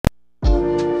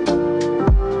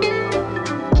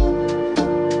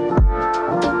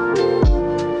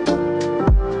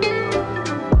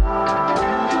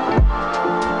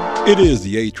It is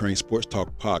the A-Train Sports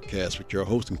Talk podcast with your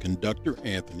host and conductor,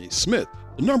 Anthony Smith,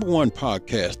 the #1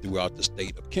 podcast throughout the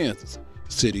state of Kansas,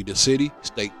 city to city,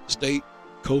 state to state,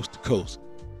 coast to coast.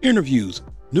 Interviews,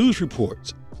 news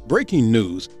reports, breaking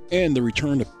news, and the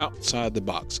return of outside the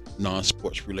box,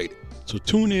 non-sports related. So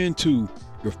tune in to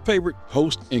your favorite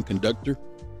host and conductor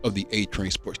of the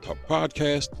A-Train Sports Talk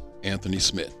podcast, Anthony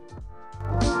Smith.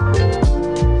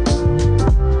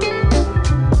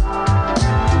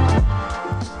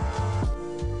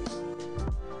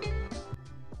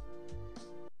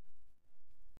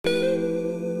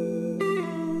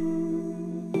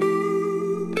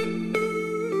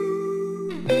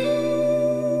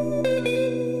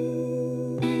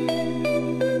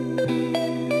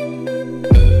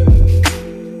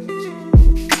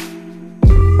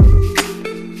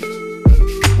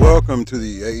 Welcome to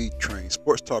the A-Train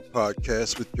Sports Talk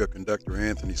podcast with your conductor,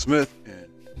 Anthony Smith. And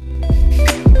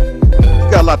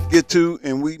we've got a lot to get to,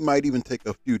 and we might even take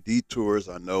a few detours.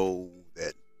 I know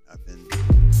that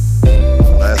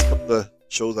the last couple of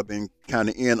shows I've been kind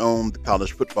of in on the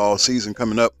college football season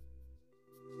coming up.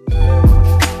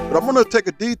 But I'm going to take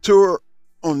a detour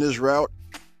on this route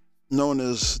known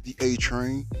as the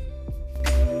A-Train.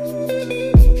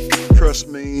 Trust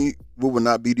me, we will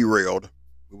not be derailed.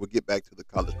 We will get back to the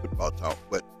college football talk,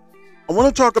 but I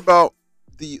want to talk about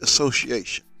the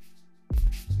association.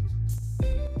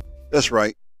 That's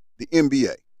right, the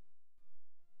NBA.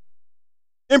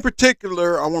 In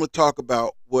particular, I want to talk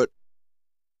about what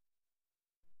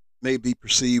may be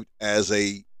perceived as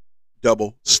a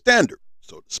double standard,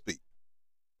 so to speak.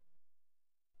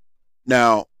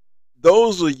 Now,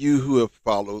 those of you who have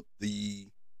followed the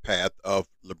path of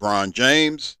LeBron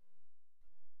James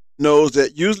knows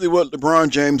that usually what LeBron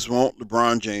James wants,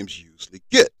 LeBron James usually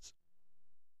gets.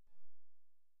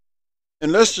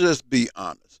 And let's just be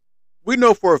honest. We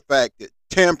know for a fact that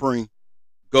tampering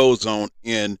goes on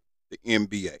in the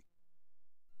NBA.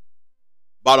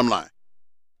 Bottom line.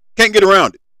 Can't get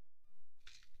around it.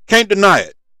 Can't deny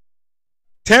it.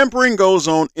 Tampering goes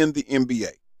on in the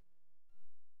NBA.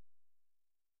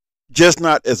 Just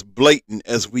not as blatant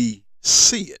as we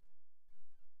see it.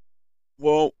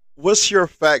 Well, what's your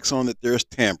facts on that there's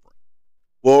tampering?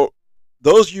 Well,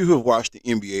 those of you who have watched the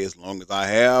NBA as long as I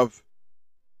have,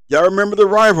 y'all remember the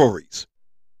rivalries.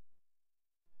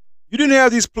 You didn't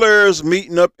have these players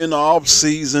meeting up in the off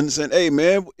season saying, hey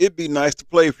man, it'd be nice to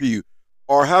play for you.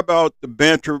 Or how about the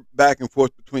banter back and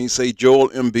forth between, say, Joel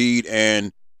Embiid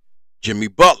and Jimmy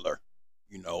Butler?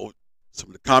 You know, some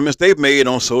of the comments they've made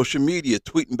on social media,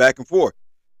 tweeting back and forth.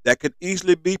 That could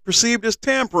easily be perceived as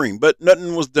tampering, but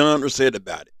nothing was done or said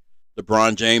about it.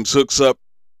 LeBron James hooks up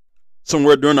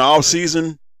somewhere during the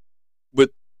offseason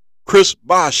with Chris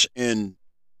Bosh and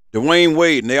Dwayne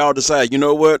Wade, and they all decide, you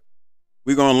know what?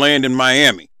 We're going to land in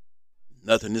Miami.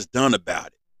 Nothing is done about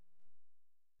it.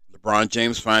 LeBron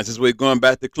James finds his way going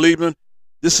back to Cleveland.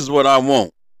 This is what I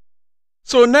want.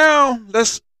 So now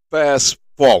let's fast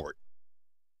forward.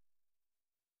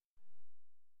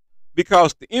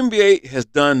 Because the NBA has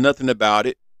done nothing about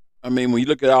it. I mean, when you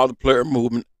look at all the player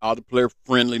movement, all the player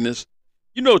friendliness,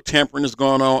 you know tampering is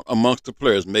going on amongst the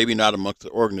players, maybe not amongst the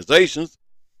organizations.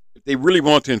 If they really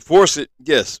want to enforce it,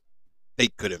 yes, they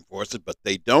could enforce it, but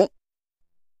they don't.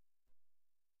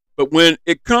 But when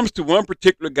it comes to one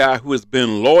particular guy who has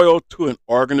been loyal to an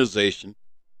organization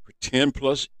for 10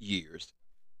 plus years,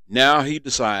 now he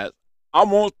decides, I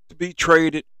want to be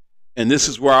traded, and this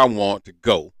is where I want to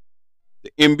go.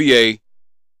 The NBA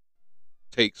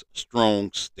takes a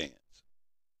strong stance.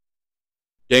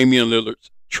 Damian Lillard's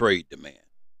trade demand.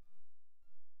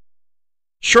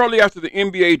 Shortly after the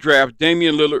NBA draft,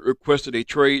 Damian Lillard requested a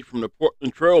trade from the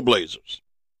Portland Trail Blazers.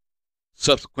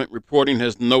 Subsequent reporting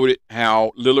has noted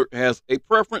how Lillard has a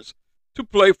preference to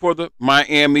play for the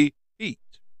Miami Heat.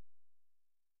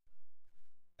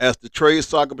 As the trade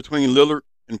saga between Lillard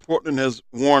and Portland has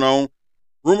worn on,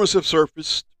 rumors have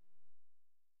surfaced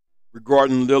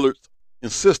regarding Lillard's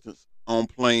insistence on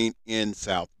playing in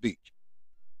South Beach,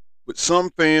 with some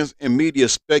fans and media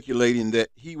speculating that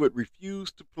he would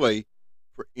refuse to play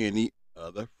for any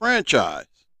other franchise.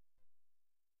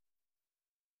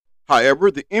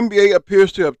 However, the NBA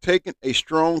appears to have taken a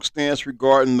strong stance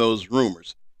regarding those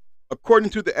rumors.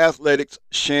 According to The Athletic's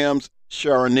Shams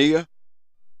Charania,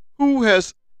 who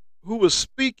was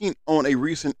speaking on a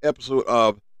recent episode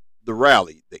of The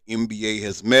Rally, the NBA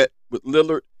has met with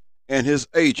Lillard and his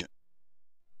agent.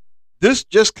 This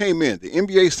just came in. The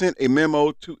NBA sent a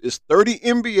memo to its 30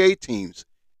 NBA teams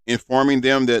informing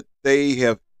them that they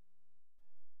have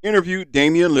interviewed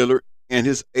Damian Lillard and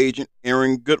his agent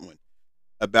Aaron Goodwin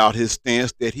about his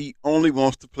stance that he only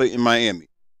wants to play in Miami.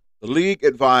 The league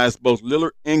advised both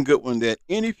Lillard and Goodwin that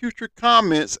any future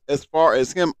comments as far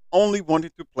as him only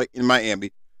wanting to play in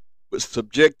Miami would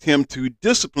subject him to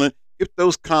discipline if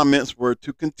those comments were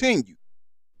to continue.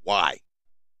 Why?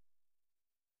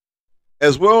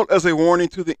 As well as a warning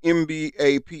to the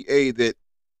NBAPA that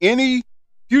any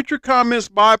future comments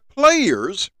by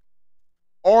players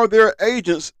or their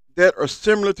agents that are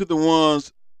similar to the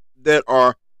ones that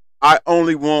are, I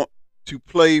only want to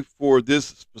play for this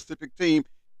specific team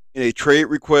in a trade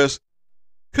request,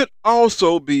 could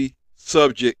also be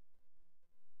subject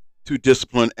to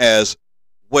discipline as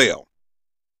well.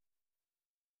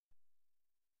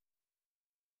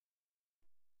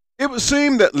 It would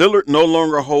seem that Lillard no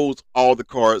longer holds all the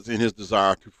cards in his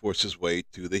desire to force his way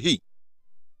to the Heat.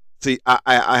 See,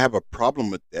 I have a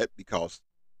problem with that because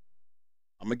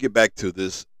I'm going to get back to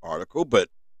this article, but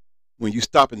when you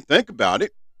stop and think about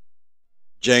it,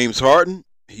 James Harden,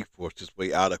 he forced his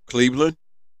way out of Cleveland.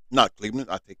 Not Cleveland,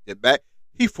 I take that back.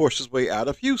 He forced his way out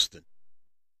of Houston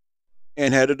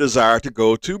and had a desire to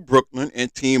go to Brooklyn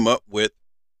and team up with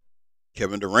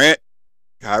Kevin Durant,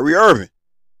 Kyrie Irving.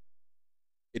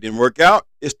 It didn't work out.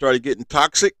 It started getting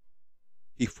toxic.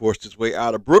 He forced his way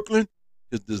out of Brooklyn,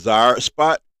 his desired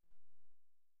spot,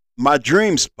 my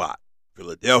dream spot,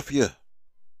 Philadelphia.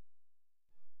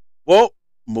 Well,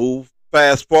 move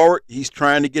fast forward. He's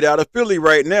trying to get out of Philly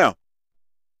right now,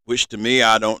 which to me,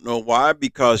 I don't know why,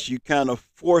 because you kind of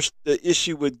forced the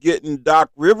issue with getting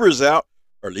Doc Rivers out,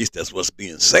 or at least that's what's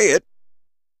being said.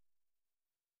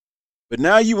 But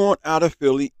now you want out of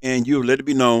Philly, and you let it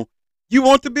be known you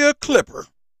want to be a Clipper.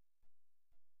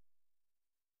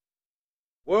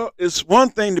 Well, it's one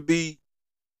thing to be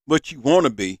what you want to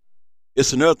be.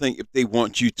 It's another thing if they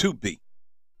want you to be.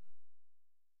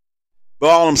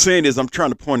 But all I'm saying is I'm trying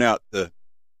to point out the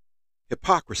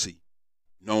hypocrisy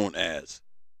known as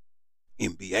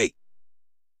NBA.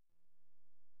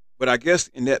 But I guess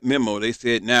in that memo, they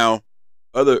said now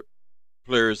other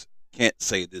players can't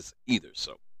say this either.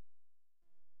 So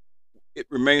it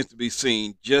remains to be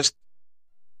seen just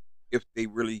if they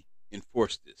really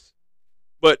enforce this.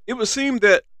 But it would seem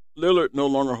that Lillard no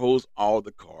longer holds all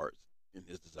the cards in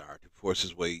his desire to force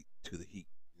his way to the Heat.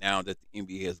 Now that the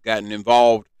NBA has gotten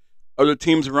involved, other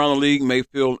teams around the league may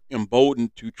feel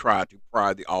emboldened to try to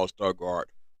pry the All-Star guard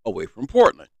away from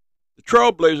Portland. The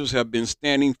Trailblazers have been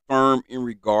standing firm in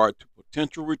regard to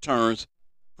potential returns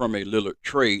from a Lillard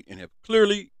trade and have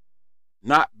clearly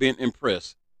not been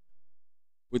impressed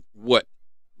with what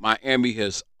Miami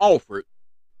has offered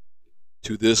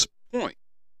to this point.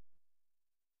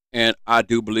 And I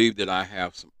do believe that I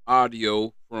have some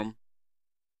audio from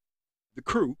the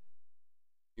crew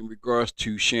in regards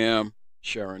to Sham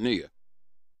Charania.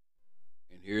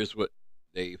 And here's what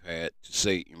they've had to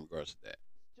say in regards to that.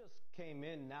 Just came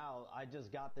in now. I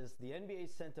just got this. The NBA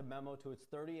sent a memo to its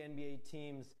 30 NBA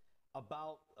teams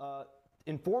about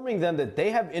informing them that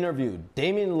they have interviewed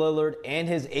Damian Lillard and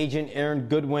his agent Aaron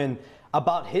Goodwin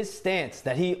about his stance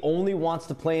that he only wants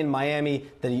to play in Miami,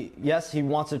 that he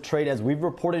wants to trade as we've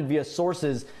reported via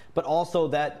sources, but also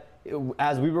that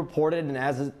as we reported and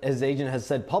as his agent has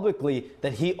said publicly,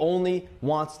 that he only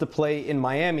wants to play in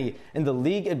Miami. And the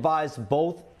league advised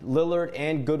both Lillard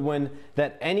and Goodwin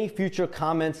that any future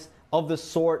comments of the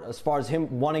sort, as far as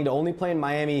him wanting to only play in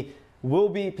Miami, will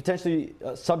be potentially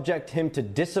subject him to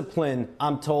discipline,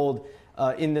 I'm told,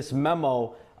 in this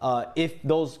memo, if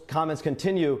those comments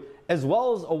continue, as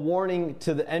well as a warning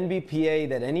to the NBPA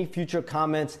that any future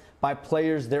comments by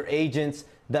players, their agents,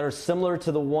 that are similar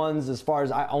to the ones as far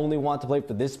as I only want to play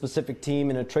for this specific team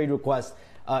in a trade request,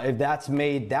 if that's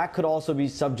made, that could also be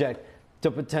subject to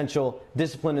potential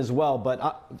discipline as well.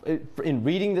 But in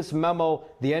reading this memo,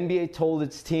 the NBA told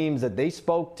its teams that they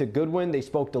spoke to Goodwin, they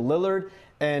spoke to Lillard,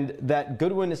 and that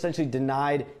Goodwin essentially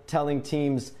denied telling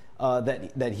teams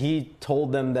that he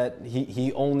told them that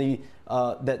he only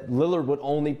that Lillard would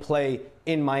only play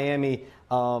in Miami.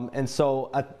 And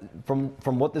so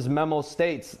from what this memo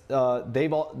states, the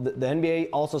NBA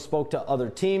also spoke to other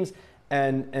teams,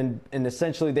 and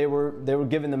essentially they were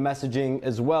given the messaging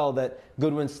as well that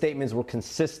Goodwin's statements were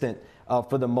consistent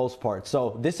for the most part.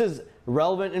 So this is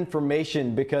relevant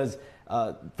information because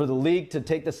for the league to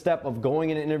take the step of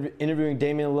going and interviewing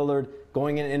Damian Lillard,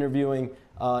 going and interviewing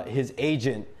his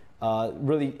agent,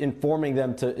 really informing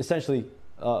them to essentially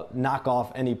knock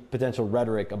off any potential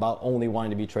rhetoric about only wanting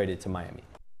to be traded to Miami.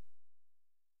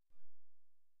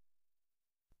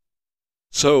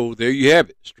 So there you have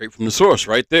it, straight from the source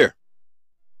right there.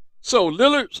 So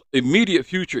Lillard's immediate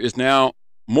future is now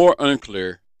more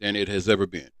unclear than it has ever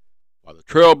been. While the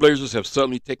Trailblazers have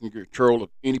suddenly taken control of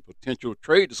any potential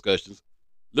trade discussions,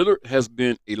 Lillard has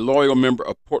been a loyal member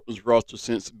of Portland's roster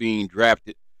since being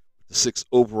drafted with the 6th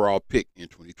overall pick in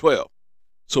 2012.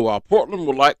 So while Portland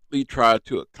will likely try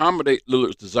to accommodate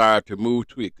Lillard's desire to move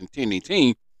to a contending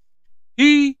team,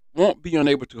 he won't be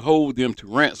unable to hold them to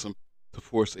ransom to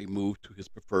force a move to his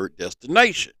preferred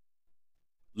destination.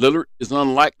 Lillard is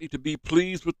unlikely to be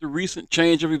pleased with the recent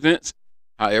change of events.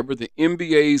 However, the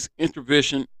NBA's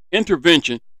intervention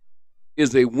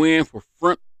is a win for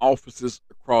front offices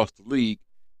across the league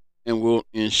and will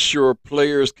ensure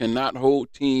players cannot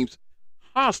hold teams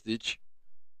hostage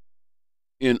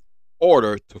in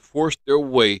order to force their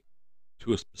way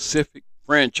to a specific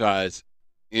franchise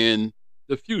in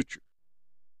the future.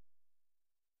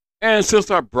 And since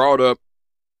I brought up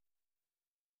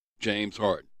James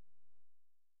Harden,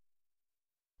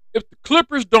 if the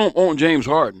Clippers don't want James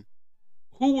Harden,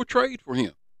 who will trade for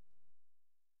him?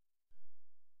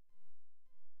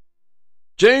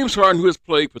 James Harden, who has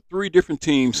played for 3 different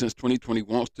teams since 2020,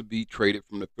 wants to be traded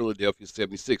from the Philadelphia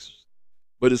 76ers.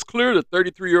 But it's clear the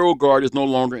 33-year-old guard is no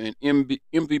longer an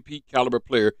MVP caliber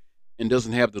player and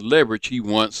doesn't have the leverage he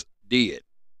once did.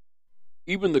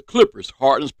 Even the Clippers,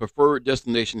 Harden's preferred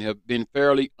destination, have been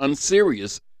fairly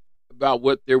unserious about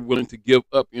what they're willing to give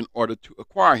up in order to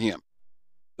acquire him.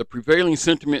 The prevailing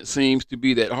sentiment seems to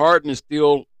be that Harden is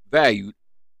still valued,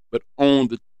 but on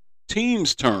the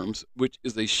team's terms, which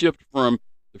is a shift from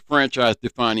the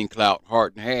franchise-defining clout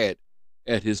Harden had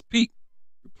at his peak,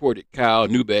 reported Kyle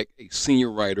Neubeck, a senior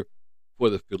writer for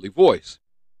the Philly Voice.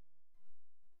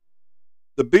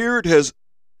 The Beard has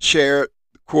shared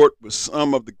the court with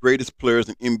some of the greatest players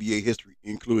in NBA history,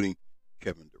 including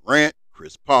Kevin Durant,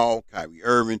 Chris Paul, Kyrie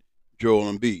Irving,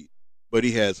 Joel Embiid, but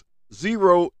he has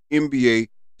 0 NBA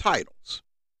titles.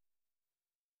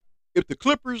 If the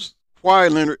Clippers, Kawhi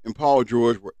Leonard, and Paul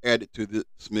George were added to this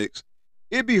mix,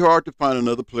 it'd be hard to find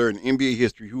another player in NBA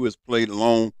history who has played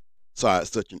alongside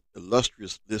such an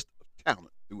illustrious list of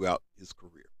talent throughout his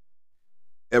career.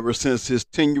 Ever since his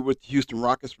tenure with the Houston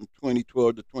Rockets from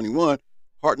 2012 to 21,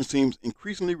 Harden seems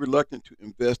increasingly reluctant to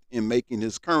invest in making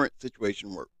his current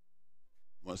situation work.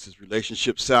 Once his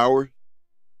relationship soured,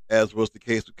 as was the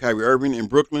case with Kyrie Irving in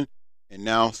Brooklyn, and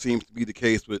now seems to be the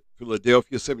case with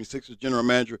Philadelphia 76ers general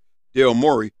manager Daryl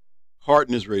Morey,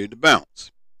 Harden is ready to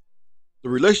bounce. The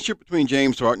relationship between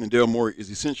James Harden and Daryl Morey is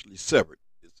essentially severed.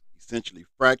 It's essentially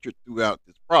fractured throughout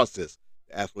this process,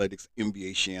 the Athletics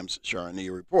NBA Shams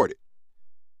Charania reported.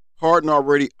 Harden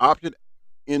already opted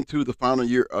into the final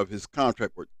year of his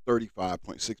contract worth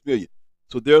 $35.6 million,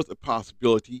 so there's a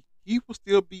possibility he will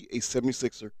still be a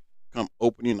 76er come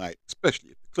opening night, especially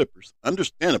if the Clippers,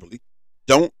 understandably,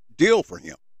 don't deal for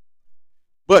him.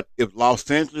 But if Los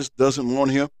Angeles doesn't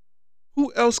want him,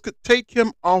 who else could take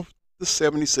him off the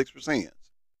 76ers' hands?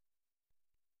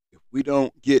 If we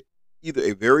don't get either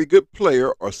a very good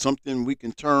player or something we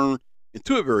can turn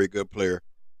into a very good player,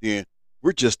 then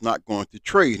we're just not going to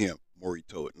trade him, Morey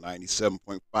told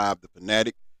 97.5 The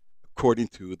Fanatic, according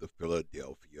to the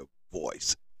Philadelphia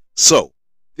Voice. So,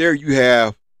 there you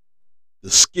have the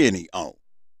skinny on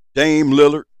Dame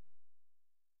Lillard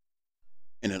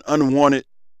and an unwanted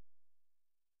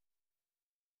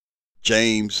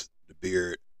James the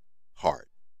Beard Harden.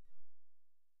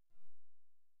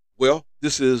 Well,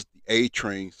 this is the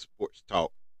A-Train Sports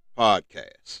Talk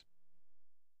podcast.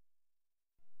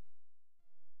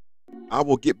 I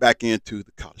will get back into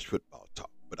the college football talk,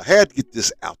 but I had to get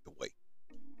this out the way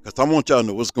because I want y'all to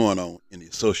know what's going on in the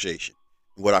association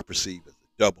and what I perceive as a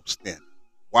double standard.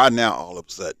 Why now all of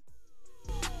a sudden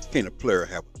can't a player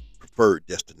have a preferred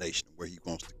destination where he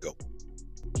wants to go?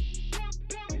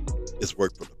 It's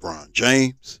worked for LeBron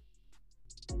James.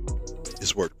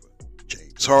 It's worked for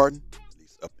James Harden, at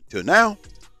least up until now.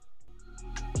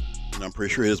 And I'm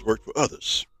pretty sure it has worked for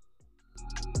others.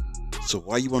 So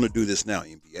why you want to do this now,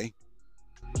 NBA?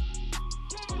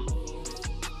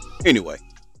 Anyway,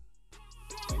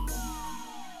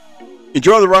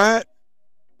 enjoy the ride,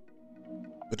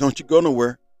 but don't you go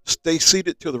nowhere. Stay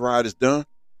seated till the ride is done.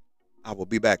 I will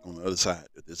be back on the other side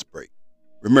of this break.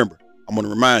 Remember, I'm going to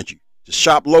remind you to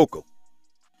shop local.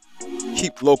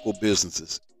 Keep local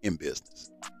businesses in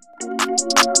business.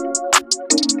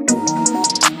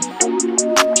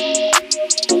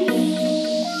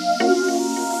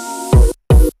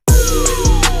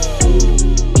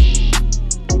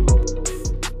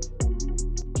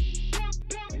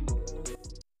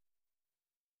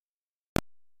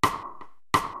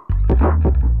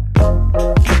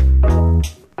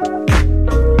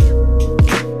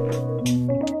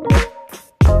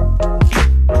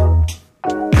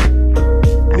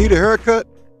 Need a haircut?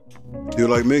 Do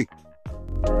like me.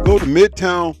 Go to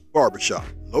Midtown Barbershop,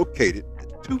 located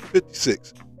at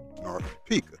 256 North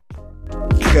Topeka.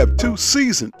 We have 2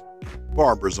 seasoned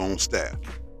barbers on staff,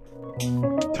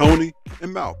 Tony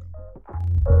and Malcolm.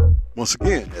 Once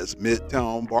again, that's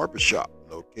Midtown Barbershop,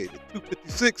 located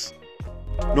 256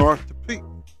 North Topeka.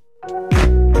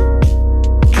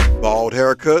 Bald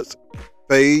haircuts,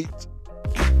 fades,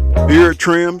 beard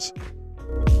trims,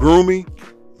 grooming,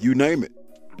 you name it.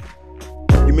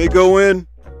 You may go in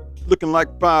looking like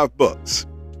 $5,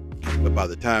 but by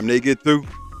the time they get through,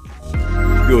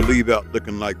 you'll leave out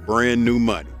looking like brand new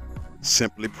money.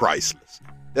 Simply priceless.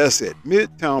 That's it,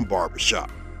 Midtown Barbershop.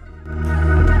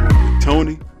 With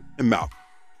Tony and Malcolm.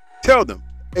 Tell them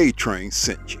A-Train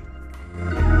sent you.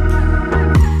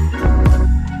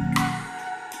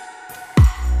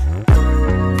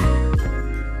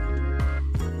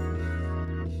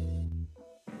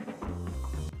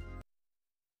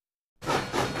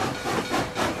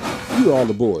 You're all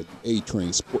aboard the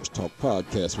A-Train Sports Talk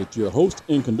podcast with your host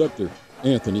and conductor,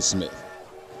 Anthony Smith.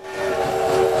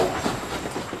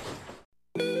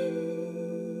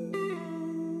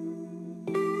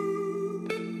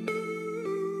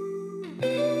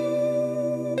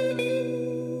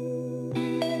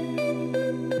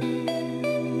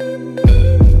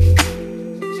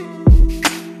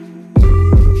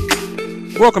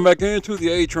 Welcome back into the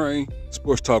A-Train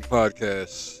Sports Talk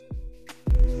podcast.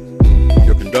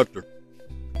 Your conductor,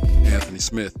 Anthony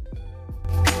Smith.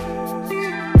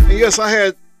 And yes,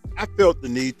 I felt the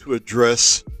need to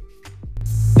address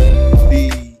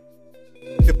the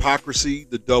hypocrisy,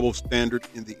 the double standard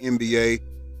in the NBA,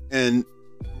 and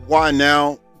why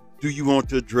now do you want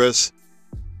to address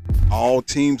all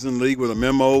teams in the league with a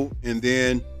memo and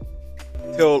then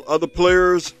tell other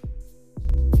players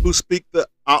who speak that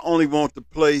I only want to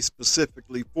play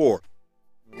specifically for?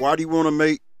 Why do you want to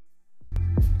make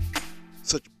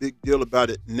such a big deal about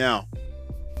it now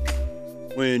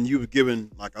when you were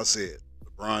given, like I said,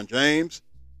 LeBron James?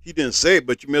 He didn't say it,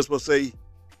 but you may as well say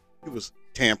he was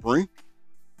tampering.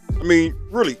 I mean,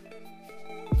 really,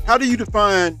 how do you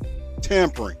define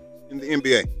tampering in the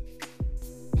NBA?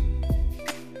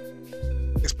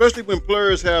 Especially when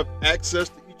players have access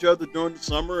to each other during the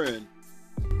summer and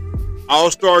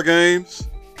all-star games.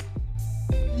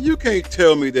 You can't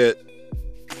tell me that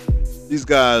these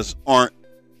guys aren't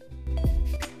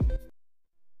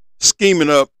scheming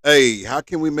up, hey, how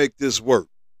can we make this work?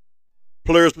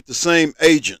 Players with the same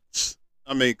agents.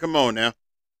 I mean, come on now.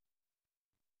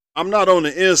 I'm not on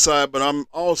the inside, but I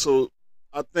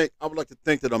would like to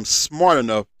think that I'm smart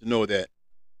enough to know that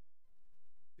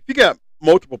if you got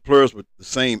multiple players with the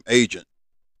same agent,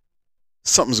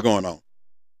 something's going on.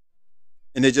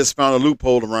 And they just found a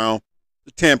loophole around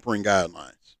the tampering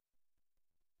guidelines.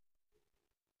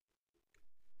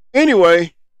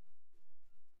 Anyway,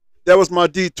 that was my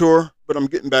detour, but I'm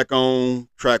getting back on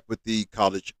track with the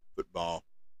college football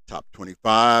top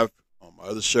 25. On my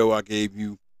other show, I gave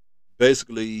you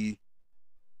basically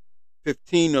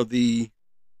 15 of the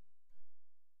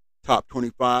top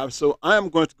 25. So I am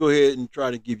going to go ahead and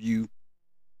try to give you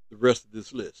the rest of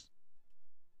this list.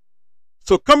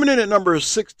 So coming in at number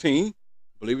 16,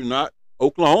 believe it or not,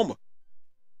 Oklahoma.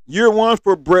 Year one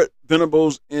for Brett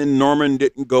Venables in Norman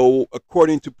didn't go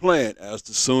according to plan as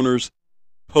the Sooners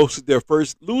posted their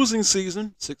first losing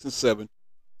season, 6-7,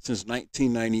 since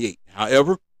 1998.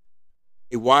 However,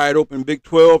 a wide-open Big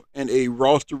 12 and a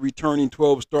roster returning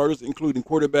 12 starters, including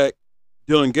quarterback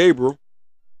Dylan Gabriel,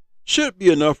 should be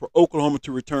enough for Oklahoma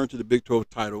to return to the Big 12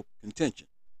 title contention.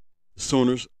 The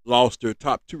Sooners lost their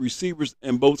top 2 receivers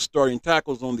and both starting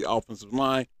tackles on the offensive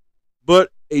line, but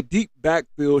a deep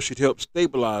backfield should help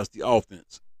stabilize the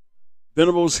offense.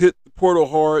 Venables hit the portal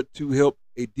hard to help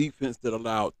a defense that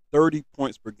allowed 30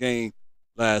 points per game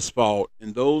last fall,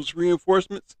 and those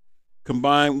reinforcements,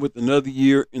 combined with another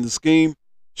year in the scheme,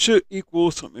 should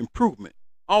equal some improvement.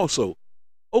 Also,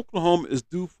 Oklahoma is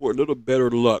due for a little better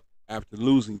luck after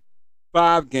losing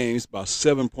 5 games by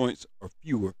 7 points or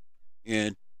fewer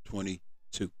in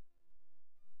 22.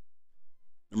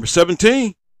 Number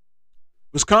 17,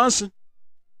 Wisconsin.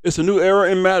 It's a new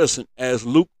era in Madison as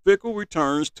Luke Fickell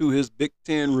returns to his Big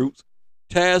Ten roots,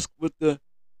 tasked with the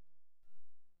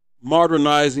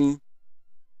modernizing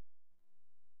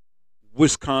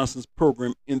Wisconsin's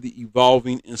program in the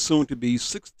evolving and soon-to-be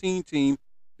 16-team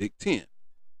Big Ten.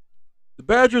 The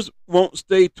Badgers won't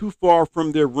stay too far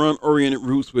from their run-oriented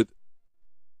roots with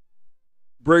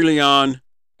Braylon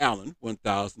Allen,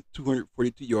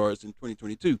 1,242 yards in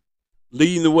 2022,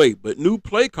 leading the way. But new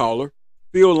play caller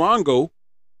Phil Longo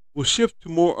will shift to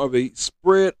more of a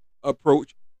spread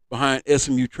approach behind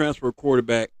SMU transfer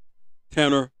quarterback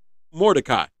Tanner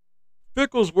Mordecai.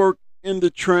 Fickell's work in the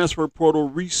transfer portal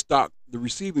restocked the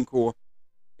receiving corps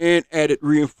and added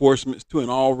reinforcements to an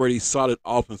already solid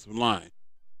offensive line.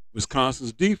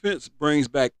 Wisconsin's defense brings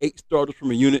back 8 starters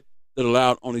from a unit that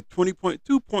allowed only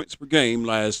 20.2 points per game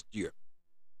last year.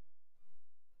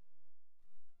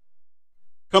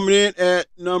 Coming in at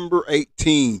number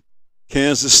 18,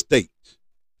 Kansas State.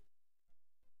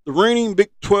 The reigning Big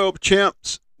 12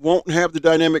 champs won't have the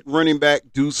dynamic running back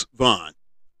Deuce Vaughn,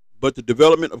 but the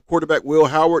development of quarterback Will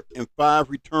Howard and 5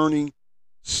 returning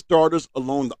starters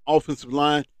along the offensive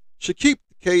line should keep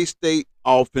the K-State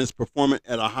offense performing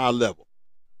at a high level.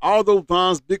 Although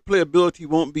Vaughn's big play ability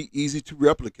won't be easy to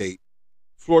replicate,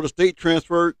 Florida State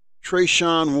transfer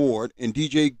Trayshawn Ward and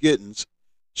DJ Giddens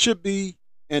should be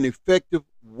an effective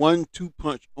 1-2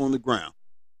 punch on the ground.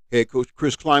 Head coach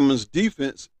Chris Klieman's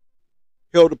defense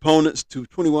held opponents to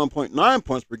 21.9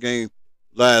 points per game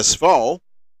last fall.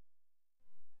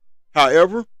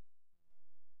 However,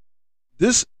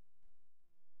 this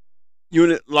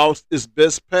unit lost its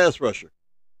best pass rusher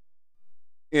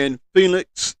in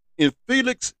Felix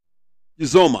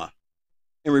Uzomah,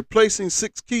 and replacing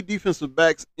 6 key defensive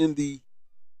backs in the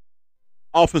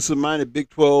offensive-minded Big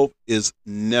 12 is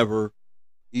never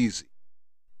easy.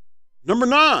 Number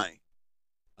 9,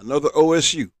 another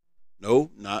OSU.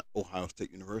 No, not Ohio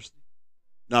State University,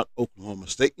 not Oklahoma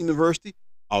State University,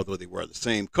 although they wear the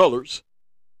same colors.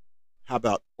 How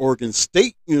about Oregon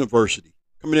State University?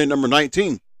 Coming in number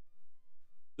 19.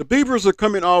 The Beavers are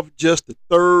coming off just the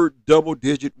 3rd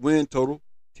double-digit win total,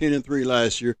 10-3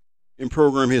 last year, in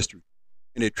program history,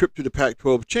 and a trip to the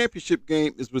Pac-12 championship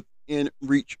game is within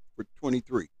reach for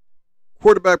 23.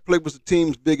 Quarterback play was the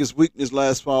team's biggest weakness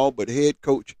last fall, but head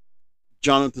coach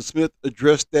Jonathan Smith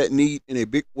addressed that need in a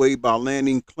big way by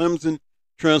landing Clemson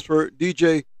transfer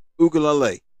DJ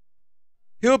Uiagalelei.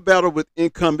 He'll battle with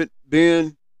incumbent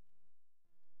Ben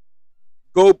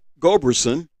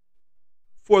Goberson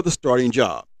for the starting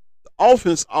job. The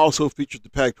offense also featured the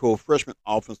Pac-12 Freshman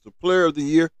Offensive Player of the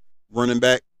Year, running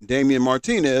back Damian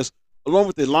Martinez, along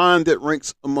with a line that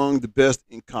ranks among the best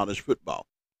in college football.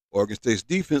 Oregon State's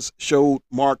defense showed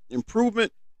marked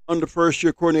improvement under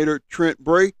first-year coordinator Trent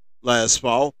Bray last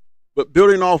fall, but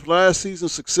building off last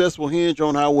season's success will hinge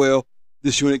on how well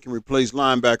this unit can replace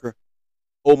linebacker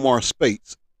Omar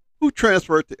Speights, who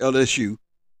transferred to LSU,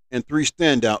 and 3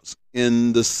 standouts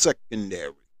in the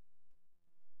secondary.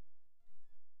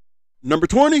 Number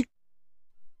 20,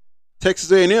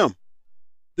 Texas A&M.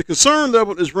 The concern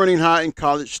level is running high in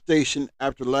College Station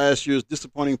after last year's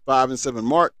disappointing 5-7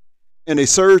 mark and a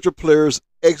surge of players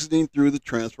exiting through the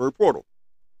transfer portal.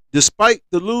 Despite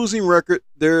the losing record,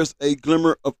 there's a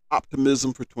glimmer of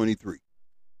optimism for 23.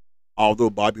 Although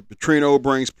Bobby Petrino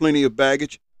brings plenty of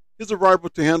baggage, his arrival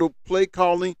to handle play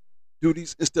calling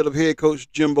duties instead of head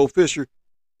coach Jimbo Fisher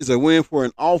is a win for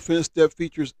an offense that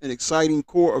features an exciting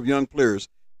core of young players,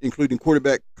 including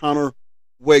quarterback Connor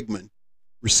Wegman,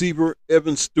 receiver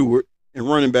Evan Stewart, and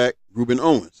running back Ruben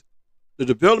Owens. The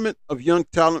development of young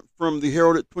talent from the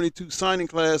heralded 22 signing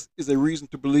class is a reason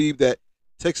to believe that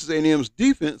Texas A&M's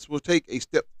defense will take a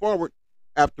step forward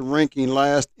after ranking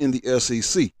last in the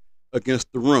SEC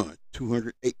against the run,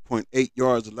 208.8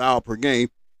 yards allowed per game,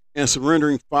 and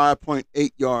surrendering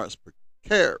 5.8 yards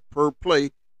per play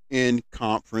in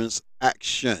conference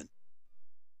action.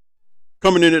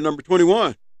 Coming in at number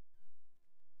 21,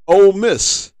 Ole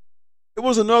Miss. It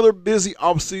was another busy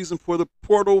offseason for the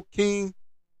Portal King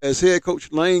as head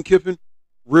coach Lane Kiffin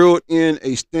reeled in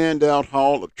a standout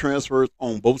haul of transfers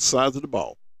on both sides of the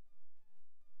ball.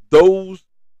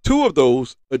 Two of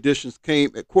those additions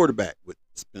came at quarterback with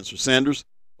Spencer Sanders,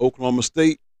 Oklahoma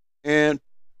State, and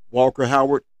Walker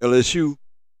Howard, LSU,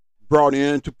 brought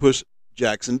in to push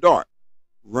Jackson Dart.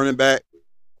 Running back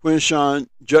Quinshon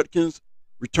Judkins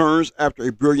returns after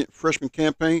a brilliant freshman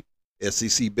campaign,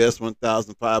 SEC best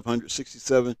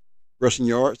 1,567 rushing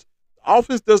yards. The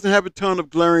offense doesn't have a ton of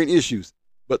glaring issues,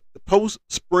 but the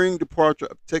post-spring departure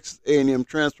of Texas A&M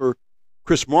transfer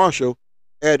Chris Marshall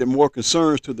added more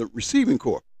concerns to the receiving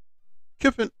corps.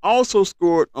 Kiffin also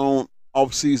scored on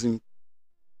off-season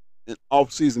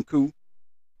coup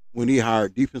when he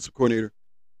hired defensive coordinator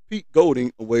Pete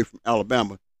Golding away from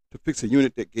Alabama to fix a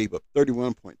unit that gave up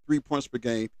 31.3 points per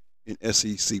game in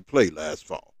SEC play last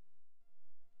fall.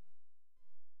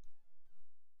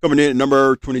 Coming in at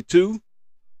number 22,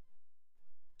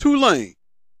 Tulane.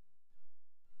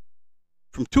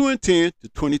 From 2-10 to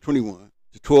 2021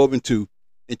 to 12-2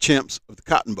 and champs of the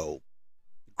Cotton Bowl,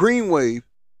 the Green Wave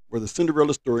were the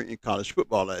Cinderella story in college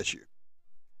football last year.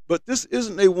 But this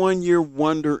isn't a one-year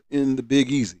wonder in the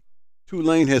Big Easy.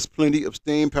 Tulane has plenty of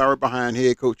staying power behind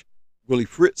head coach Willie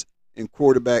Fritz and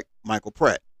quarterback Michael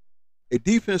Pratt. A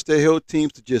defense that held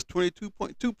teams to just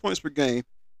 22.2 points per game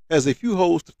has a few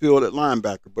holes to fill at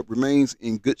linebacker, but remains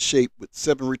in good shape with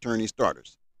 7 returning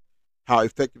starters. How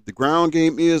effective the ground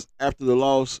game is after the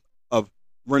loss of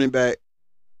running back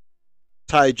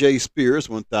Ty J. Spears,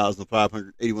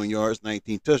 1,581 yards,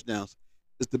 19 touchdowns,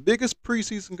 is the biggest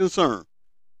preseason concern.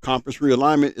 Conference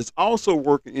realignment is also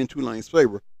working in Tulane's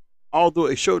favor, although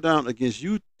a showdown against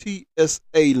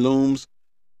UTSA looms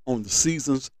on the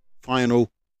season's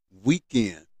final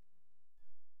weekend.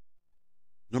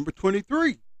 Number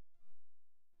 23,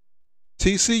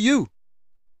 TCU.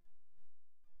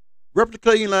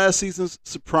 Replicating last season's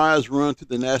surprise run to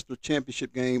the national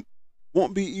championship game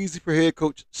won't be easy for head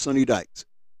coach Sonny Dykes.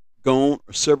 Gone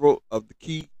are several of the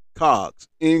key cogs,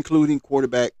 including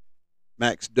quarterback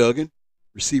Max Duggan,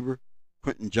 receiver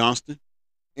Quentin Johnston,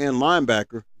 and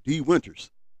linebacker D.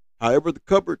 Winters. However, the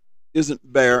cupboard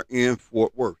isn't bare in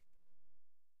Fort Worth.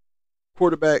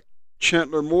 Quarterback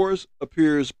Chandler Morris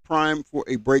appears primed for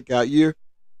a breakout year,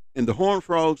 and the Horned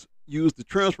Frogs use the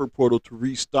transfer portal to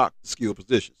restock the skill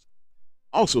positions.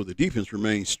 Also, the defense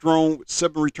remains strong with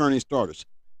 7 returning starters.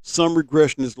 Some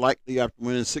regression is likely after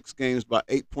winning 6 games by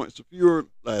 8 points or fewer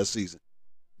last season.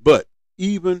 But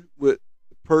even with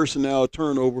the personnel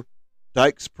turnover,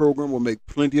 Dykes' program will make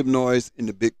plenty of noise in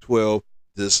the Big 12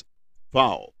 this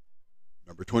fall.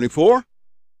 Number 24,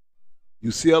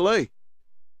 UCLA.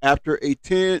 After a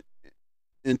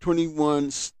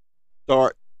 10-21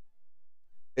 start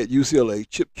at UCLA,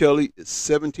 Chip Kelly is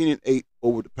 17-8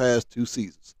 over the past 2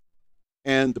 seasons,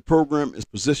 and the program is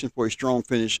positioned for a strong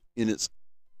finish in its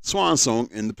swan song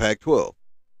in the Pac-12.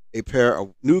 A pair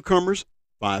of newcomers,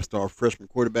 5-star freshman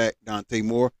quarterback Dante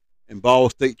Moore and Ball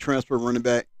State transfer running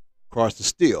back Carson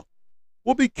Steele,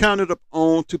 will be counted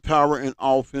upon to power an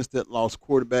offense that lost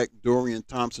quarterback Dorian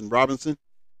Thompson-Robinson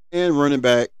and running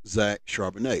back Zach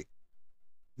Charbonnet.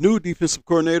 New defensive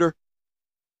coordinator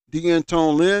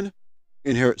D'Anton Lynn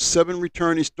inherits 7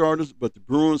 returning starters, but the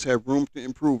Bruins have room to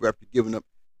improve after giving up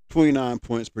 29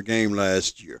 points per game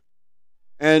last year.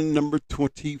 And number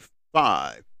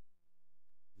 25,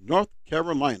 North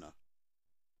Carolina.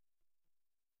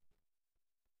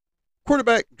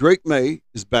 Quarterback Drake May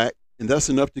is back, and that's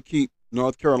enough to keep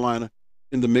North Carolina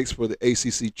in the mix for the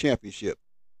ACC championship.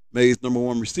 May's number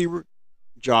 1 receiver,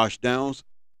 Josh Downs,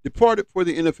 departed for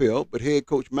the NFL, but head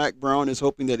coach Mack Brown is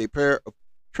hoping that a pair of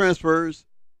transfers,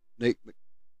 Nate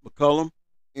McCullum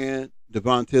and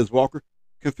Devontae Walker,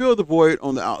 can fill the void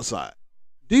on the outside.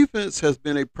 Defense has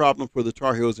been a problem for the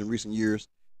Tar Heels in recent years,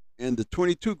 and the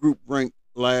 22 group ranked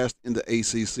last in the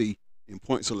ACC in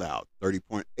points allowed,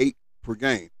 30.8 per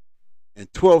game,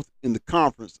 and 12th in the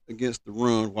conference against the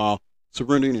run, while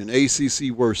surrendering an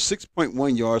ACC worth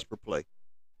 6.1 yards per play.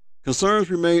 Concerns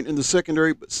remain in the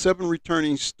secondary, but 7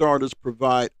 returning starters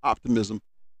provide optimism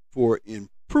for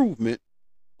improvement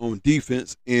on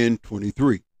defense in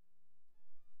 23.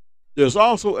 There's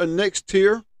also a next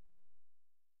tier,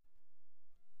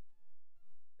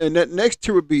 and that next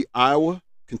tier would be Iowa,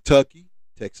 Kentucky,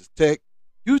 Texas Tech,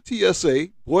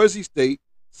 UTSA, Boise State,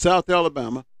 South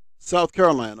Alabama, South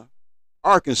Carolina,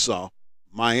 Arkansas,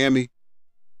 Miami,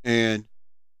 and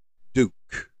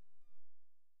Duke.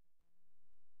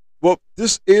 Well,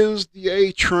 this is the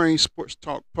A-Train Sports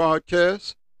Talk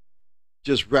Podcast.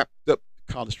 Just wrapped up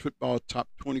the college football top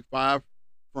 25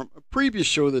 from a previous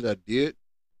show that I did.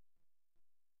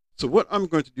 So what I'm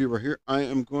going to do right here, I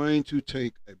am going to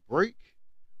take a break.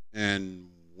 And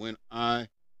when I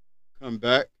come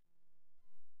back,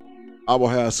 I will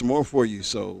have some more for you.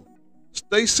 So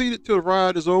stay seated till the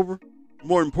ride is over.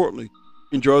 More importantly,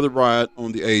 enjoy the ride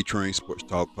on the A-Train Sports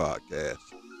Talk Podcast.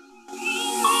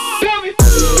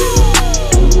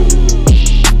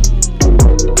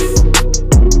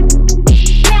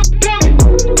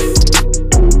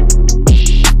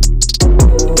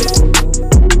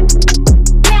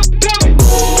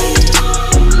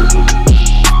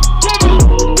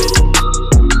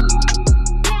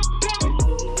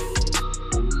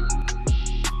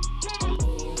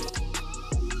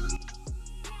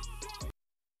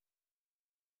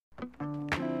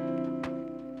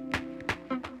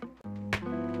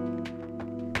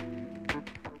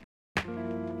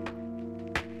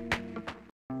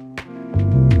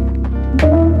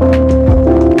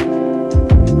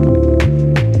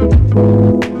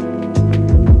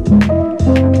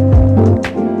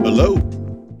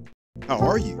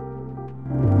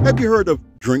 Have you heard of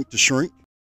Drink to Shrink?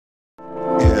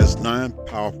 It has 9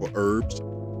 powerful herbs: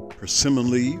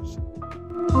 persimmon leaves,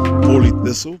 holy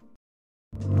thistle,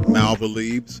 malva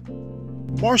leaves,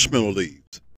 marshmallow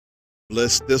leaves,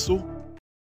 blessed thistle,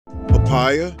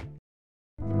 papaya,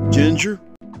 ginger,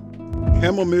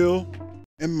 chamomile,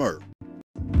 and myrrh.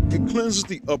 It cleanses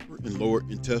the upper and lower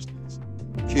intestines,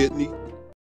 kidney,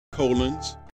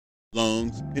 colons,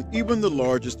 lungs, and even the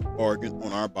largest organ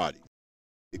on our body.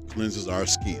 It cleanses our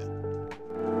skin.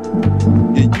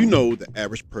 Did you know the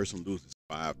average person loses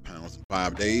 5 pounds in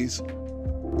 5 days?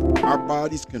 Our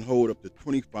bodies can hold up to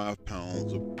 25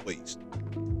 pounds of waste.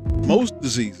 Most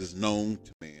diseases known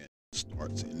to man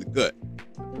starts in the gut.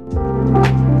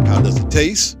 How does it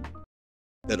taste?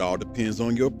 That all depends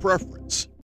on your preference.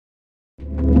 For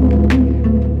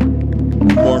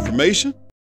more information,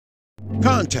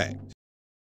 contact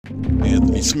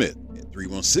Anthony Smith at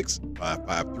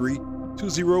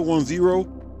 316-553-2010,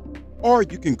 or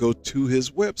you can go to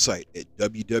his website at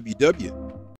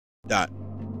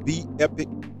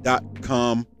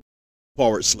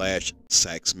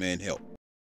www.bepic.com/SaxmanHealth.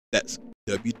 That's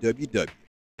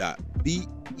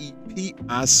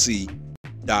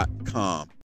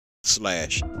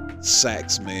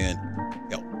www.bepic.com/SaxmanHealth.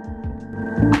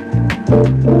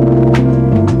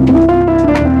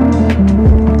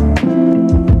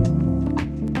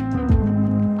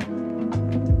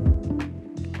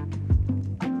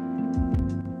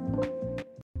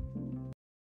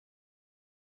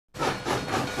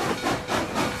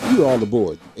 You're all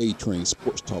aboard the A-Train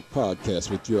Sports Talk podcast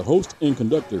with your host and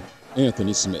conductor,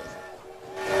 Anthony Smith.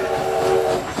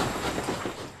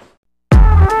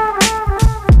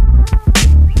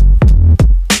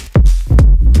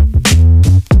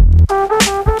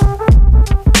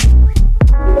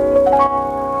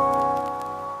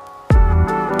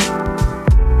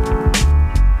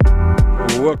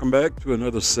 Welcome back to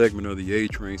another segment of the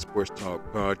A-Train Sports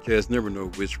Talk podcast. Never know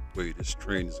which way this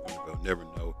train is going to go. Never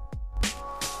know.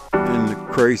 And the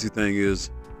crazy thing is,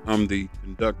 I'm the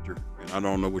conductor, and I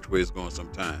don't know which way it's going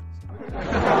sometimes.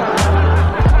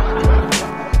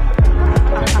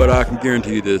 But I can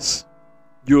guarantee you this,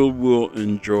 you will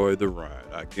enjoy the ride.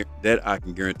 I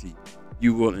can guarantee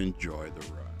you will enjoy the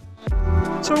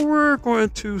ride. So we're going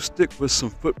to stick with some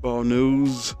football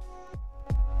news.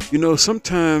 You know,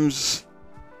 sometimes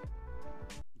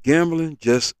gambling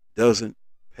just doesn't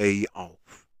pay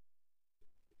off.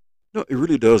 No, it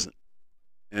really doesn't.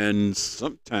 And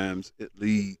sometimes it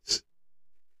leads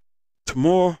to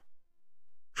more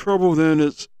trouble than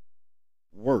it's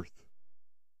worth.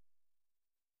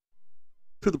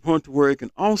 To the point to where it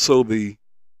can also be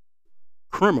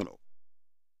criminal.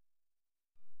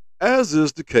 As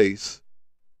is the case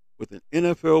with an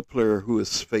NFL player who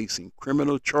is facing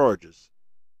criminal charges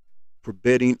for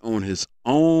betting on his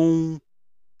own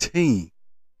team.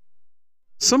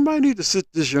 Somebody need to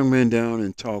sit this young man down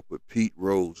and talk with Pete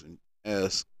Rose and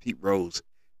ask Pete Rose,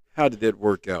 how did that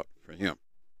work out for him?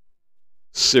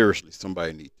 Seriously,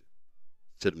 somebody need to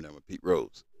sit him down with Pete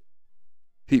Rose.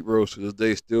 Pete Rose to this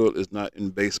day still is not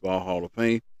in Baseball Hall of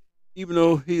Fame, even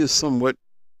though he is somewhat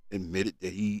admitted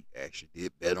that he actually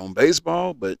did bet on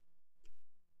baseball, but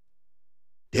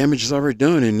damage is already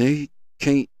done, and he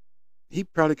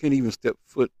probably can't even step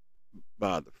foot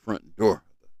by the front door of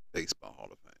the Baseball Hall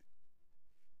of Fame.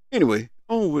 Anyway,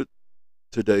 on with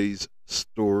today's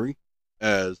story.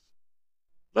 As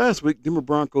last week, Denver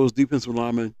Broncos defensive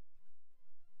lineman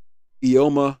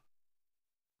Eyioma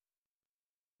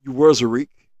Uwazurike,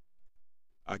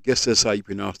 I guess that's how you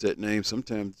pronounce that name.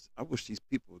 Sometimes I wish these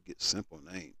people would get simple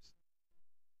names.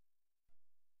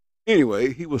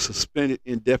 Anyway, he was suspended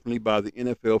indefinitely by the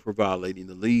NFL for violating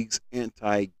the league's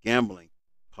anti-gambling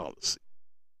policy.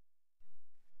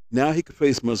 Now he could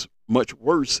face much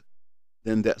worse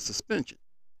than that suspension.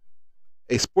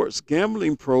 A sports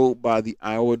gambling probe by the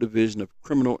Iowa Division of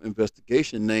Criminal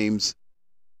Investigation names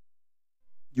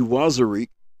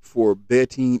Uwazurike for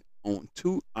betting on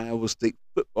 2 Iowa State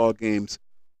football games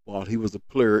while he was a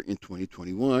player in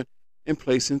 2021 and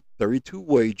placing 32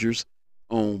 wagers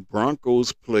on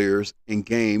Broncos players and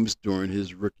games during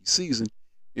his rookie season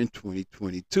in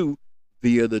 2022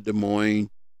 via the Des Moines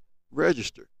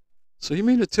Register. So you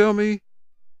mean to tell me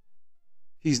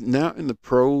he's now in the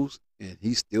pros and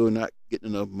he's still not getting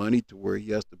enough money to where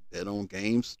he has to bet on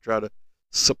games to try to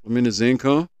supplement his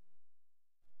income?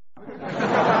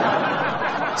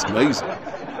 It's amazing.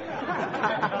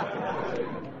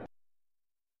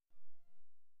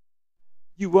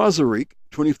 Uwazurike,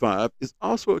 25, is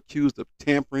also accused of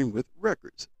tampering with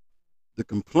records. The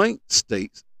complaint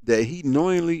states that he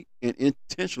knowingly and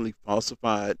intentionally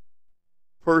falsified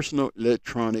personal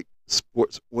electronic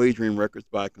sports wagering records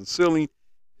by concealing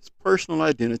his personal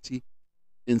identity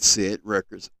in said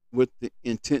records with the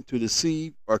intent to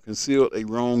deceive or conceal a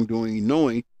wrongdoing,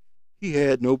 knowing he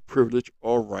had no privilege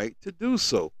or right to do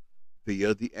so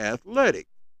via The Athletic.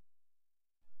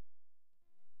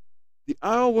 The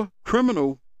Iowa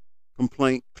criminal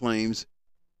complaint claims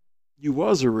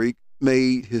Uwazurike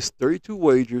made his 32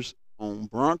 wagers on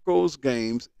Broncos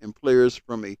games and players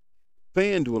from a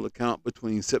FanDuel account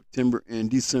between September and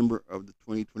December of the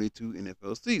 2022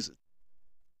 NFL season.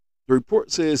 The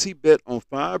report says he bet on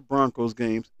 5 Broncos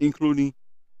games, including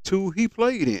 2 he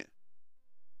played in.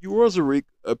 Uwazurike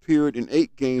appeared in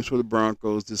 8 games for the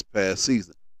Broncos this past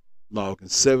season, logging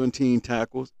 17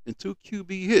 tackles and 2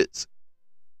 QB hits.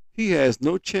 He has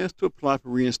no chance to apply for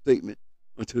reinstatement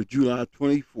until July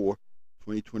 24,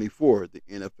 2024, the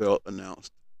NFL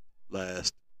announced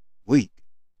last week.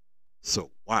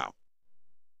 So, wow.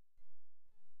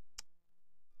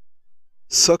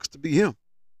 Sucks to be him.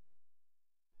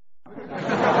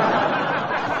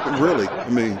 Really, I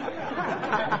mean,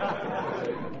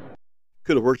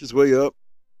 could have worked his way up,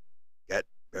 got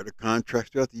better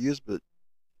contracts throughout the years, but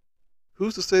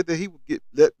who's to say that he would get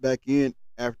let back in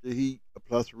after he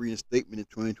applies for reinstatement in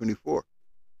 2024?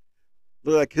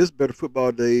 Look like his better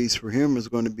football days for him is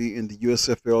going to be in the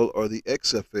USFL or the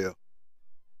XFL.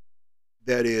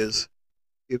 That is,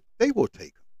 if they will take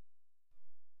him.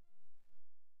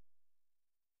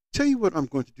 Tell you what I'm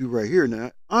going to do right here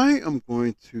now. I am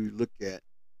going to look at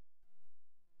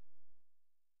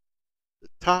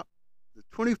the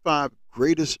 25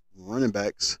 greatest running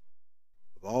backs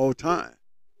of all time.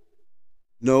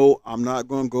 No, I'm not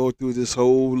going to go through this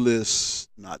whole list,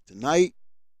 not tonight,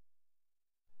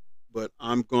 but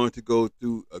I'm going to go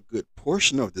through a good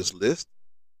portion of this list,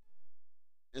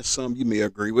 and some you may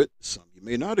agree with, some you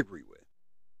may not agree with.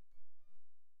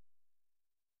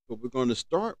 But we're going to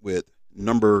start with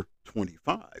number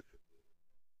 25,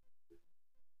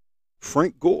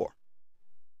 Frank Gore.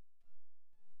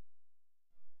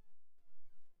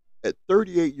 At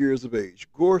 38 years of age,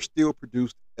 Gore still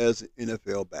produced as an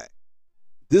NFL back.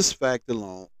 This fact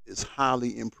alone is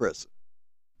highly impressive.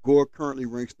 Gore currently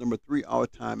ranks number 3 all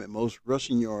time at most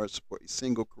rushing yards for a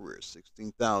single career,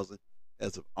 16,000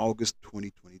 as of August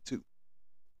 2022.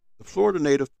 The Florida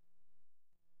native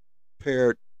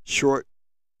paired short,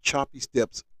 choppy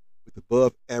steps with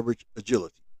above average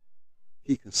agility.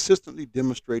 He consistently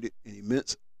demonstrated an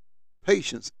immense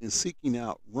patience in seeking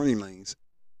out running lanes.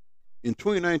 In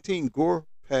 2019, Gore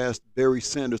passed Barry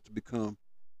Sanders to become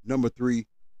number 3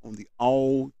 on the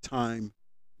all-time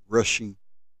rushing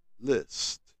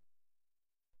list.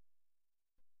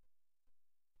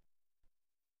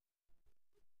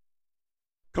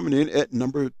 Coming in at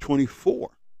number 24,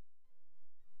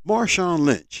 Marshawn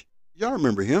Lynch. Y'all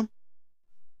remember him?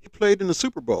 He played in the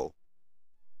Super Bowl.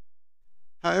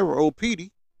 However, old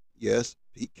Petey, yes,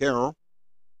 Pete Carroll,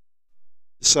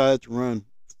 decided to run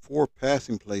 4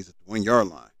 passing plays at the 1-yard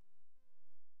line.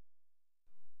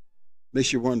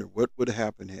 Makes you wonder what would have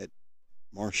happened had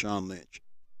Marshawn Lynch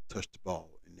touched the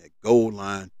ball in that goal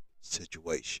line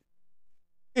situation.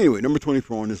 Anyway, number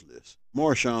 24 on this list,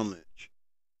 Marshawn Lynch.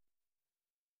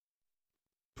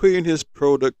 Putting his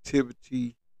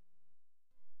productivity,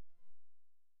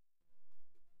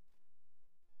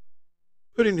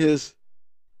 putting his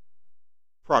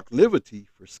proclivity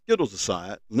for Skittles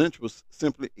aside, Lynch was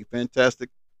simply a fantastic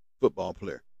football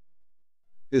player.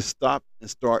 His stop and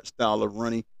start style of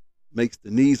running makes the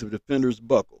knees of defenders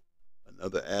buckle.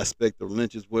 Another aspect of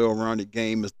Lynch's well-rounded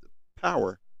game is the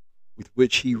power with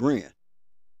which he ran.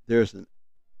 There's an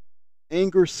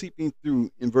anger seeping through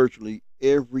in virtually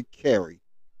every carry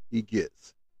he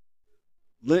gets.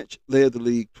 Lynch led the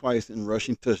league twice in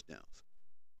rushing touchdowns.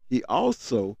 He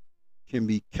also can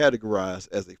be categorized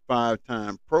as a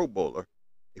 5-time Pro Bowler,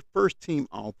 a first-team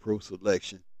All-Pro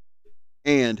selection,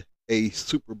 and a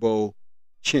Super Bowl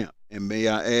champ. And may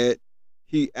I add,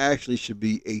 he actually should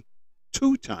be a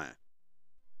 2-time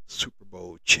Super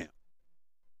Bowl champ.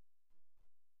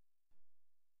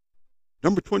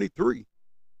 Number 23,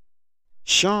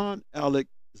 Shaun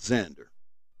Alexander.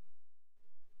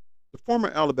 The former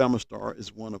Alabama star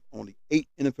is one of only 8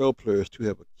 NFL players to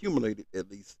have accumulated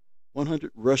at least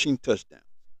 100 rushing touchdowns.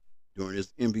 During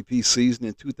his MVP season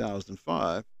in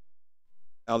 2005,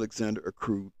 Alexander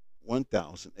accrued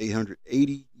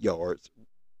 1,880 yards,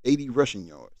 80 rushing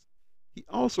yards. He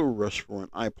also rushed for an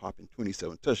eye-popping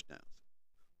 27 touchdowns,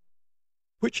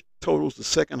 which totals the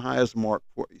second highest mark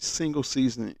for a single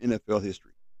season in NFL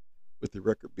history, with the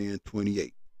record being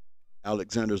 28.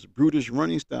 Alexander's brutish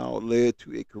running style led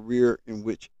to a career in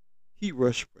which he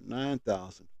rushed for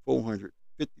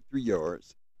 9,453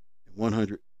 yards and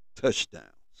 100 touchdowns.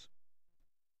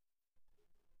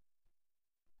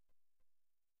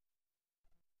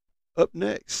 Up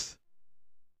next,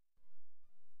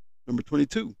 number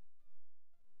 22,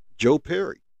 Joe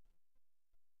Perry.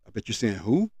 I bet you're saying,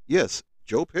 who? Yes,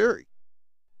 Joe Perry.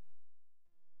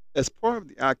 As part of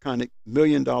the iconic $1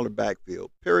 million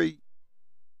backfield, Perry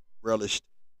relished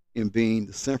in being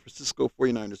the San Francisco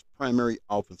 49ers' primary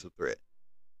offensive threat.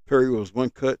 Perry was one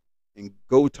cut and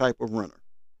go type of runner.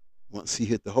 Once he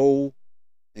hit the hole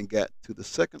and got to the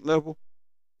second level,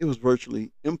 it was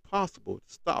virtually impossible to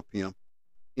stop him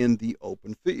in the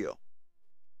open field.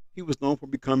 He was known for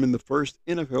becoming the first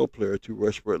NFL player to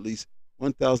rush for at least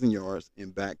 1,000 yards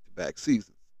in back-to-back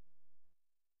seasons.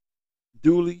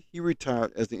 Duly, he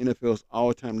retired as the NFL's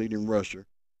all-time leading rusher,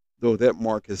 though that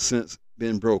mark has since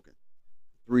been broken.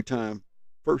 The three-time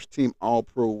first-team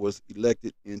All-Pro was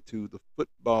elected into the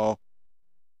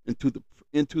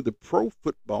Pro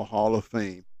Football Hall of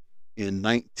Fame in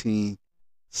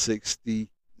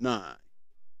 1969.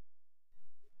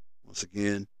 Once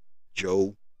again,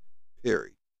 Joe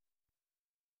Perry.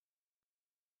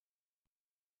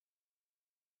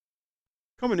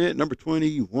 Coming in at number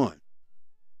 21,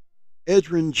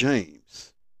 Edgerrin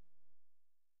James.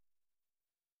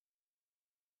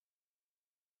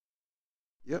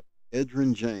 Yep,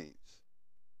 Edgerrin James.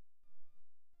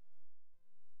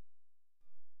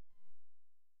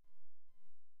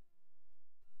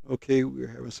 Okay, we're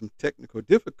having some technical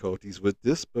difficulties with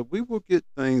this, but we will get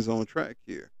things on track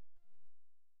here.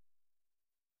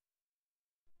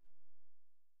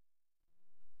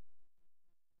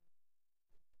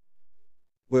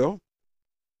 Well,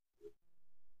 I'll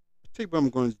tell you what I'm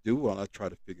going to do while I try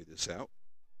to figure this out.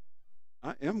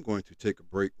 I am going to take a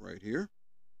break right here.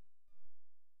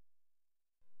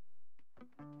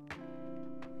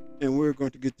 And we're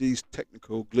going to get these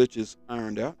technical glitches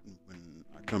ironed out. And when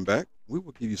I come back, we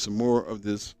will give you some more of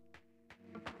this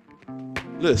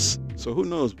list. So who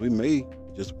knows? We may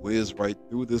just whiz right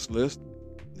through this list.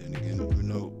 Then again, who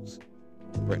knows?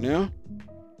 Right now,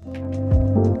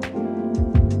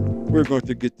 we're going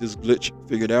to get this glitch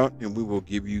figured out, and we will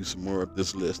give you some more of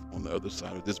this list on the other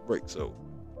side of this break. So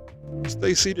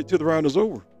stay seated till the ride is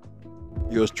over.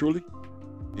 Yours truly,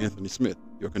 Anthony Smith,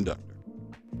 your conductor.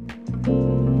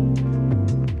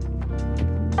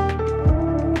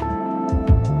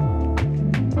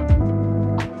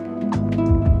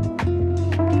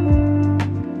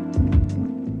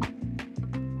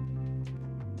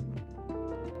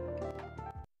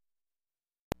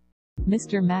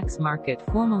 Mr. Max Market,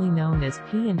 formerly known as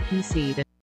P&P Seed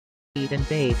and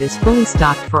Bait, is fully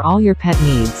stocked for all your pet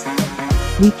needs.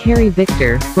 We carry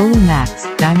Victor, Bully Max,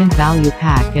 Diamond Value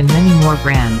Pack and many more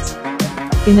brands.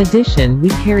 In addition, we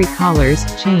carry collars,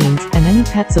 chains, and any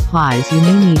pet supplies you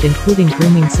may need, including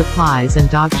grooming supplies and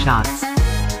dog shots.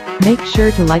 Make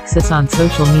sure to like us on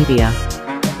social media.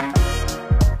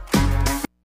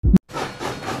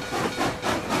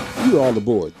 You're all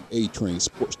aboard the A-Train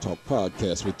Sports Talk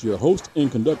podcast with your host and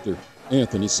conductor,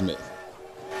 Anthony Smith.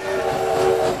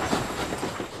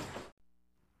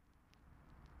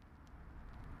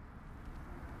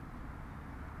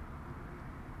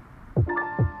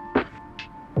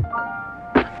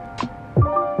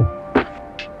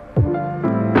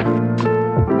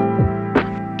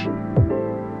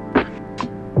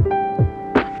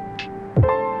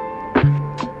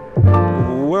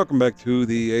 Welcome back to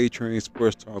the A-Train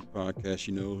Sports Talk podcast.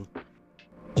 You know,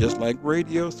 just like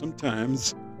radio,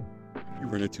 sometimes you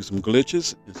run into some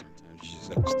glitches, and sometimes you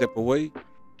just have to step away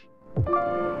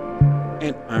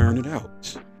and iron it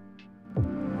out.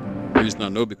 The reason I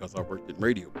know because I worked in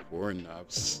radio before, and I've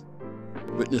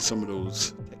witnessed some of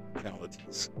those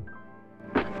technicalities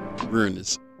rearing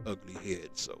its ugly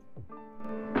head. So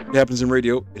it happens in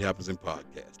radio, it happens in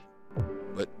podcasting,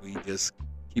 but we just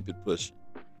keep it pushing.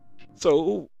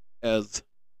 So, as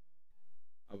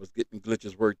I was getting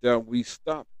glitches worked out, we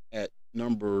stopped at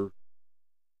number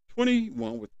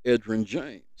 21 with Edgerrin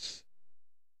James.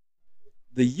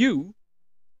 The U,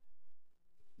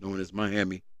 known as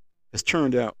Miami, has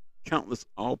turned out countless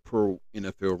all-pro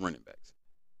NFL running backs.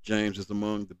 James is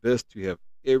among the best to have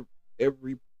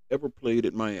ever played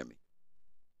at Miami.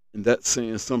 And that's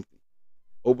saying something.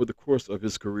 Over the course of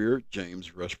his career,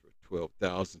 James rushed for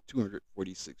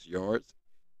 12,246 yards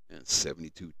and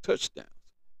 72 touchdowns.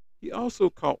 He also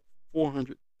caught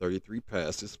 433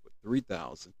 passes for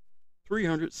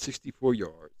 3,364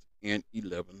 yards and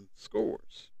 11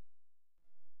 scores.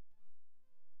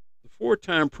 The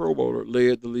four-time Pro Bowler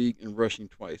led the league in rushing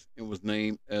twice and was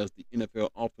named as the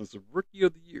NFL Offensive Rookie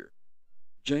of the Year.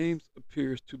 James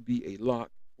appears to be a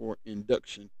lock for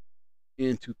induction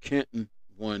into Canton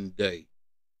one day.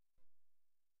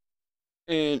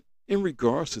 And in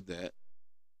regards to that,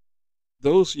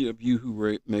 those of you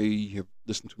who may have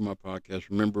listened to my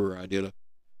podcast remember I did a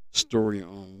story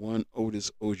on one Otis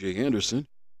O.J. Anderson,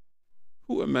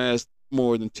 who amassed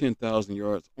more than 10,000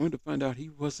 yards, only to find out he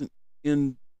wasn't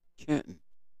in Canton.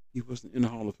 He wasn't in the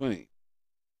Hall of Fame.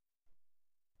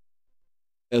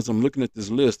 as I'm looking at this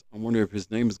list, I wonder if his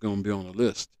name is going to be on the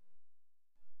list.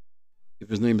 If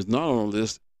his name is not on the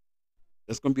list,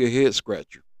 that's going to be a head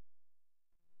scratcher.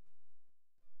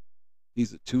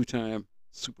 He's a two-time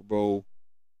Super Bowl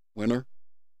winner,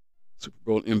 Super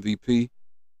Bowl MVP.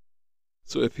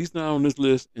 So if he's not on this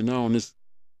list and not on this,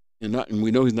 and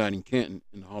we know he's not in Canton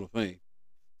in the Hall of Fame,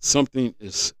 something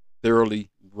is thoroughly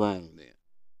wrong then.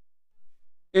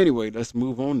 Anyway, let's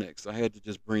move on next. I had to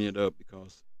just bring it up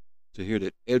because to hear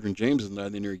that Edgerrin James is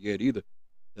not in there yet either,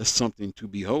 that's something to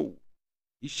behold.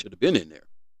 He should have been in there.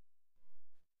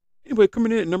 Anyway,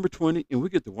 coming in at number 20, and we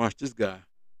get to watch this guy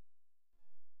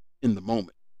in the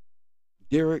moment.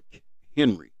 Derrick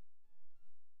Henry.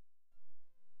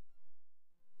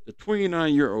 The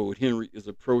 29-year-old Henry is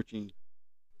approaching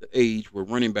the age where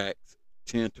running backs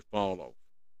tend to fall off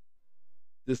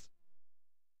this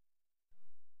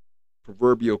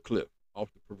proverbial cliff,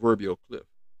 off the proverbial cliff.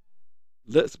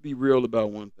 Let's be real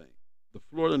about one thing. The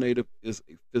Florida native is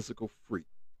a physical freak.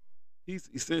 He's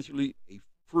essentially a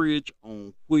fridge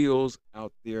on wheels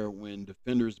out there when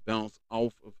defenders bounce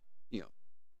off of him.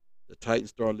 The Titan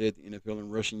star led the NFL in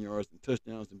rushing yards and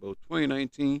touchdowns in both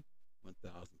 2019,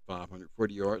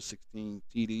 1,540 yards, 16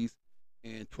 TDs,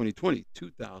 and 2020,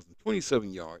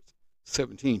 2,027 yards,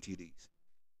 17 TDs,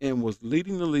 and was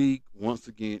leading the league once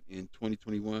again in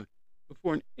 2021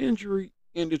 before an injury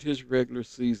ended his regular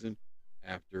season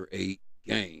after 8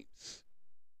 games.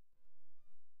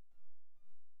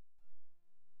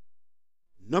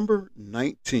 Number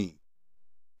 19.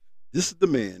 This is the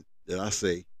man that I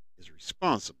say is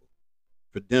responsible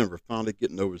for Denver finally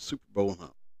getting over the Super Bowl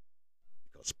hump.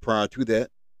 Because prior to that,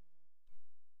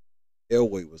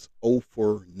 Elway was 0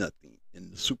 for nothing in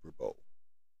the Super Bowl.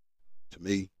 To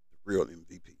me, the real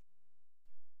MVP.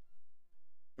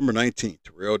 Number 19,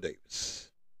 Terrell Davis.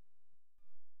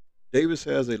 Davis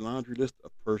has a laundry list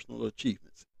of personal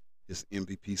achievements. His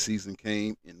MVP season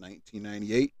came in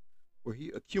 1998, where he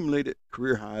accumulated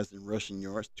career highs in rushing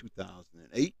yards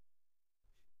 2008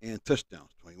 and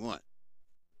touchdowns 21.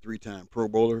 Three-time Pro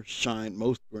Bowler, shined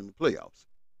most during the playoffs.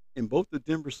 In both the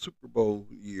Denver Super Bowl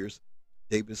years,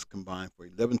 Davis combined for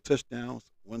 11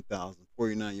 touchdowns,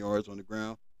 1,049 yards on the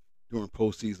ground during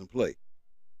postseason play.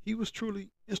 He was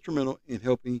truly instrumental in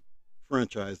helping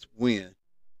franchise win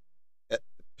at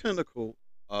the pinnacle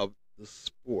of the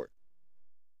sport.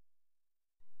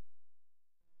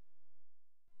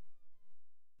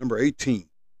 Number 18,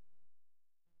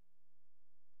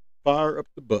 fire up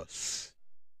the bus,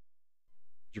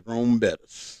 Jerome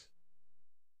Bettis.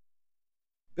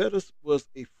 Bettis was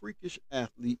a freakish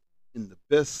athlete in the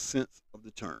best sense of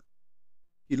the term.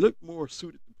 He looked more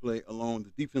suited to play along the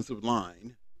defensive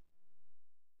line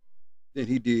than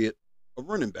he did a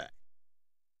running back.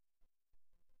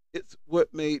 It's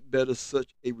what made Bettis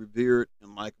such a revered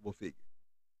and likable figure.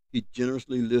 He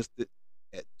generously listed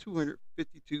at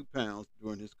 252 pounds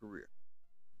during his career.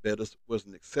 Bettis was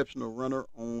an exceptional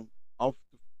off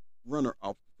the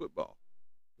football.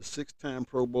 The six-time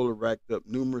Pro Bowler racked up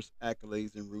numerous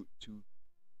accolades en route to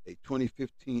a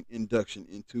 2015 induction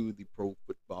into the Pro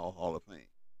Football Hall of Fame.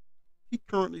 He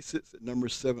currently sits at number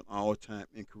 7 all-time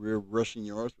in career rushing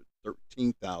yards with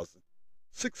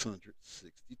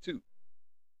 13,662.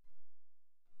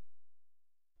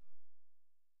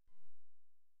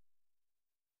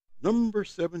 Number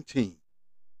 17,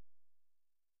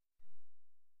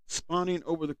 spawning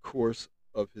over the course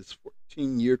of his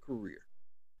 14-year career.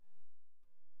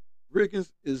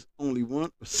 Riggins is only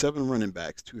one of 7 running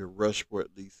backs to have rushed for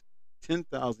at least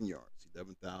 10,000 yards,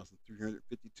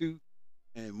 11,352,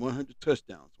 and 100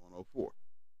 touchdowns, 104.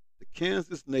 The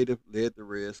Kansas native led the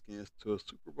Redskins to a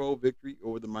Super Bowl victory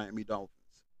over the Miami Dolphins.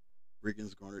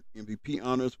 Riggins garnered MVP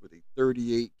honors with a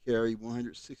 38-carry,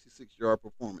 166-yard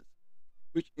performance,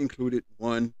 which included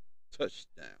 1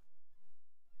 touchdown.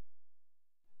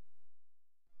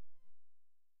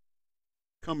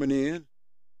 Coming in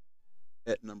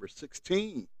at number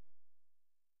 16,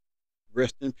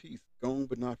 rest in peace, gone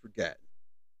but not forgotten,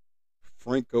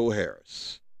 Franco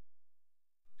Harris.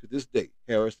 To this day,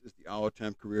 Harris is the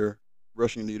all-time career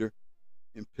rushing leader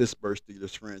in Pittsburgh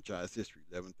Steelers franchise history,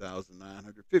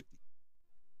 11,950.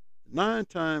 The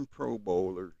 9-time Pro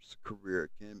Bowler's career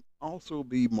can also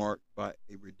be marked by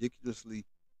a ridiculously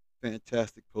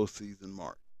fantastic postseason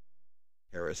mark.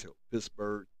 Harris helped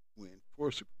Pittsburgh win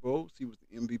 4 Super Bowls. He was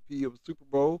the MVP of a Super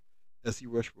Bowl as he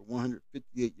rushed for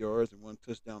 158 yards and 1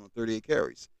 touchdown on 38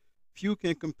 carries. Few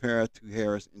can compare to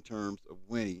Harris in terms of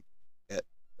winning at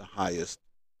the highest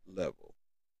level.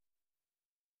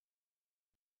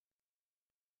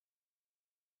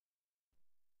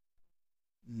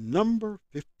 Number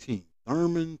 15,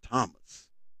 Thurman Thomas.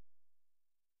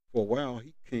 For a while,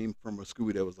 he came from a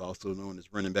school that was also known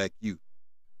as Running Back U,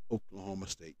 Oklahoma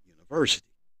State University.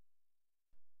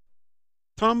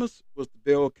 Thomas was the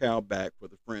bell cow back for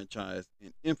the franchise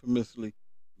and infamously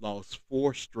lost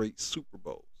four straight Super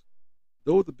Bowls.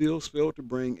 Though the Bills failed to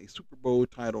bring a Super Bowl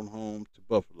title home to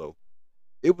Buffalo,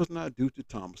 it was not due to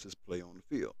Thomas's play on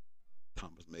the field.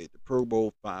 Thomas made the Pro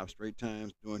Bowl five straight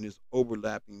times during this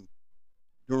overlapping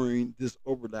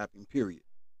period.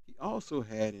 He also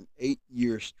had an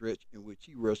 8-year stretch in which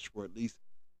he rushed for at least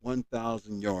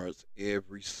 1,000 yards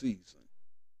every season.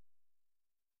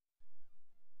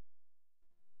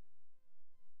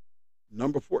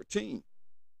 Number 14,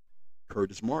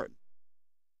 Curtis Martin.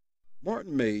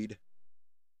 Martin made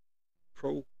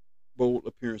Pro Bowl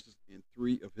appearances in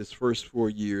 3 of his first 4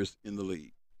 years in the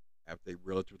league. After a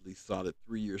relatively solid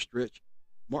 3-year stretch,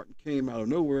 Martin came out of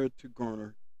nowhere to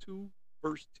garner 2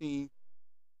 first team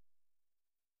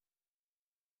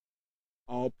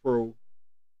All Pro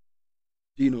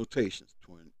denotations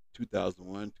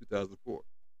 2001 2004.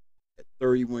 At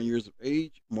 31 years of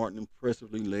age, Martin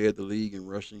impressively led the league in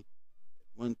rushing at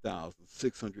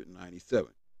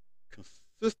 1,697.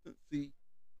 Consistency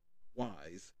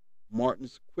wise,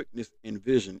 Martin's quickness and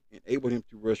vision enabled him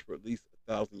to rush for at least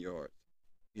 1,000 yards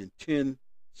in 10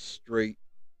 straight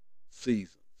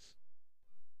seasons.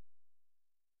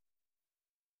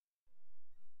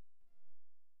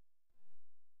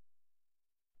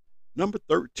 Number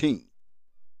 13,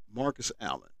 Marcus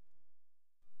Allen.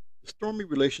 The stormy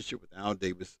relationship with Al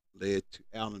Davis led to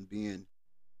Allen being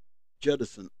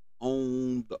jettisoned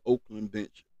on the Oakland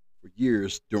bench for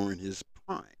years during his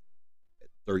prime. At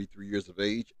 33 years of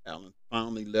age, Allen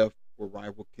finally left for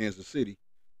rival Kansas City,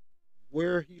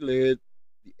 where he led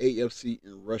the AFC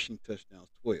in rushing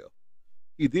touchdowns 12.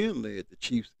 He then led the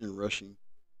Chiefs in rushing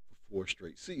for 4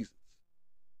 straight seasons.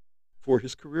 For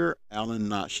his career, Allen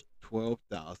notched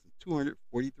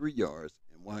 12,243 yards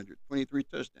and 123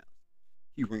 touchdowns.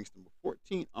 He ranks number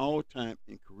 14 all time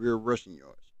in career rushing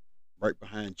yards, right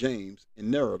behind James and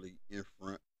narrowly in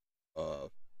front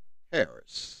of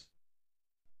Harris.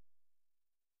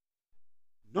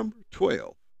 Number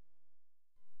 12,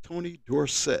 Tony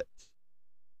Dorsett.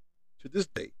 To this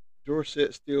day,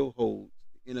 Dorsett still holds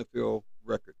the NFL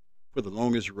record for the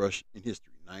longest rush in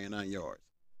history, 99 yards.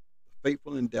 The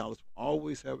faithful in Dallas will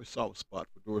always have a soft spot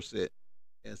for Dorsett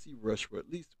as he rushed for at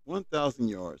least 1,000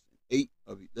 yards in 8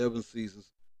 of 11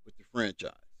 seasons with the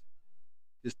franchise.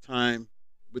 His time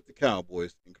with the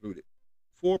Cowboys included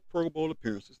 4 Pro Bowl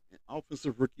appearances, an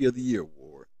Offensive Rookie of the Year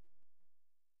award,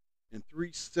 and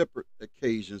 3 separate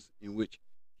occasions in which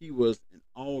he was an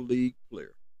all-league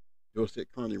player.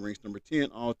 Dorsett currently ranks number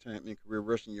 10 all-time in career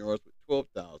rushing yards with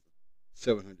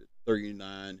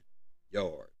 12,739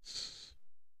 yards.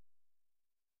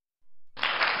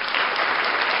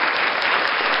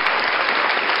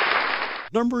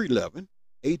 Number 11,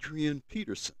 Adrian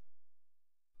Peterson.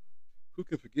 Who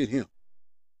can forget him?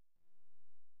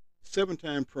 The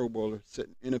 7-time Pro Bowler set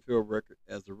an NFL record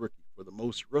as a rookie for the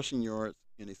most rushing yards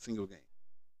in a single game,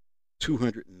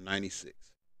 296.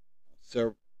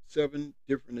 On 7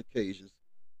 different occasions,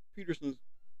 Peterson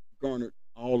garnered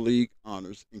all-league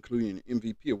honors, including an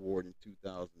MVP award in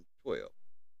 2012.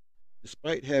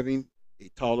 Despite having a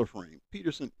taller frame,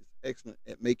 Peterson is excellent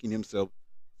at making himself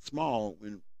small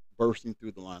when bursting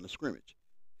through the line of scrimmage.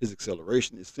 His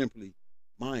acceleration is simply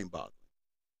mind-boggling,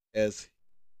 as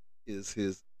is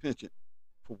his penchant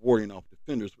for warding off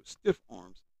defenders with stiff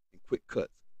arms and quick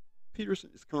cuts.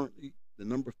 Peterson is currently the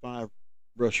number 5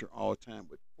 rusher all time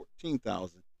with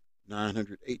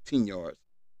 14,918 yards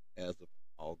as of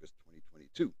August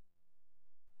 2022.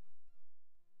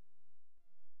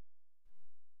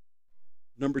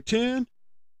 Number 10,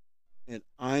 and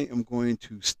I am going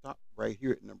to stop right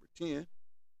here at number 10,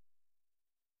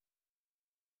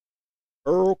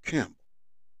 Earl Campbell.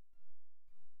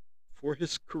 For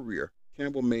his career,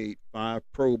 Campbell made 5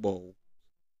 Pro Bowls,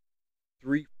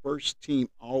 3 first-team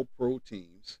All-Pro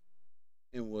teams,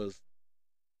 and was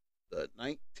the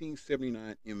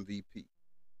 1979 MVP.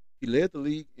 He led the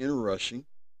league in rushing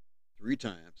 3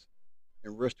 times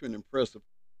and rushed to an impressive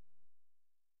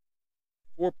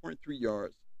 4.3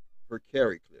 yards per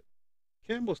carry clip.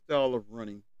 Campbell's style of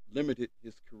running limited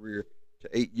his career to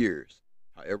 8 years.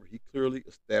 However, he clearly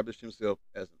established himself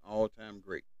as an all-time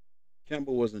great.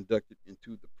 Campbell was inducted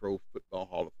into the Pro Football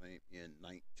Hall of Fame in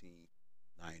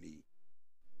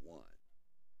 1991.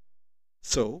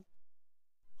 So,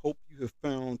 hope you have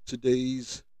found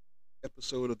today's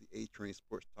episode of the A Train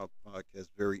Sports Talk podcast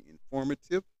very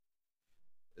informative,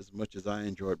 as much as I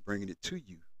enjoyed bringing it to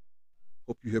you.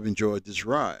 Hope you have enjoyed this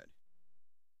ride.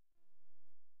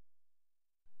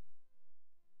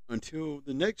 until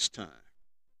the next time.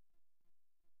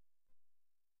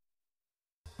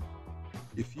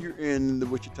 If you're in the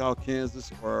Wichita,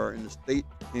 Kansas, or in the state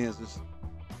of Kansas,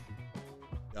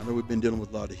 I know we've been dealing with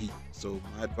a lot of heat. So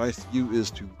my advice to you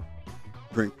is to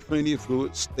drink plenty of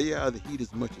fluid, stay out of the heat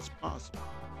as much as possible.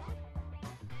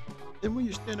 And when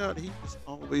you stand out of the heat, just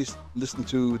always listen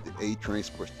to the A-Train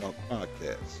Sports Talk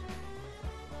podcast.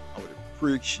 I would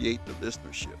appreciate the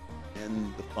listenership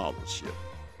and the followership.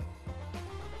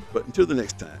 But until the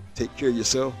next time, take care of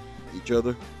yourself, each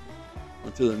other.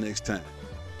 Until the next time,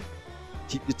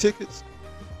 keep your tickets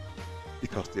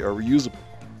because they are reusable.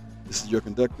 This is your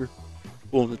conductor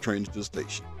pulling the train to the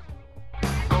station.